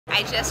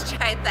I just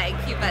tried the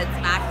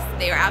IQbuds MAX.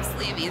 They were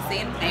absolutely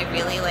amazing. I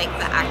really like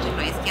the active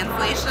noise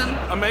cancellation.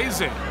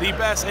 Amazing. The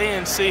best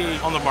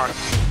ANC on the market.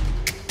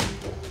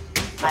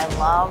 I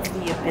love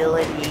the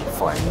ability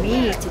for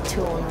me to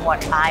tune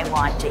what I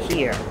want to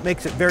hear.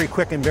 Makes it very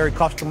quick and very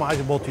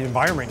customizable to the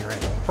environment you're in.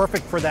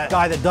 Perfect for that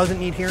guy that doesn't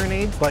need hearing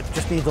aids, but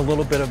just needs a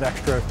little bit of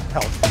extra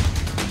help.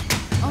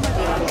 Oh my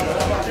God.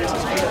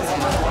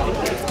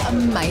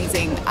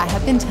 Amazing. I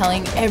have been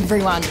telling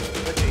everyone.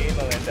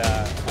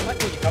 I like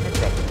where you're coming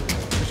from.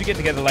 We should get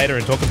together later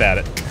and talk about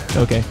it.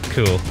 Okay.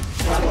 Cool.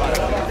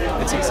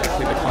 It's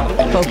exactly the kind of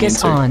thing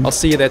Focus on. I'll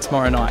see you there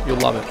tomorrow night. You'll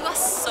love it. You are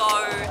so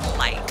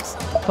late.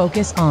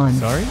 Focus on.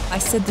 Sorry? I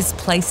said this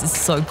place is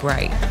so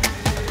great.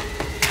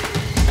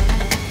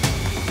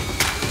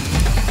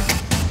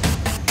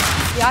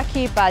 The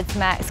IQbuds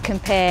MAX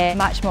compare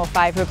much more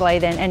favourably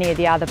than any of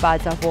the other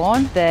buds I've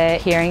worn. The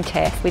hearing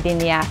test within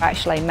the app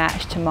actually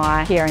matched to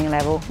my hearing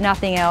level.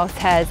 Nothing else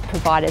has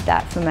provided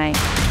that for me.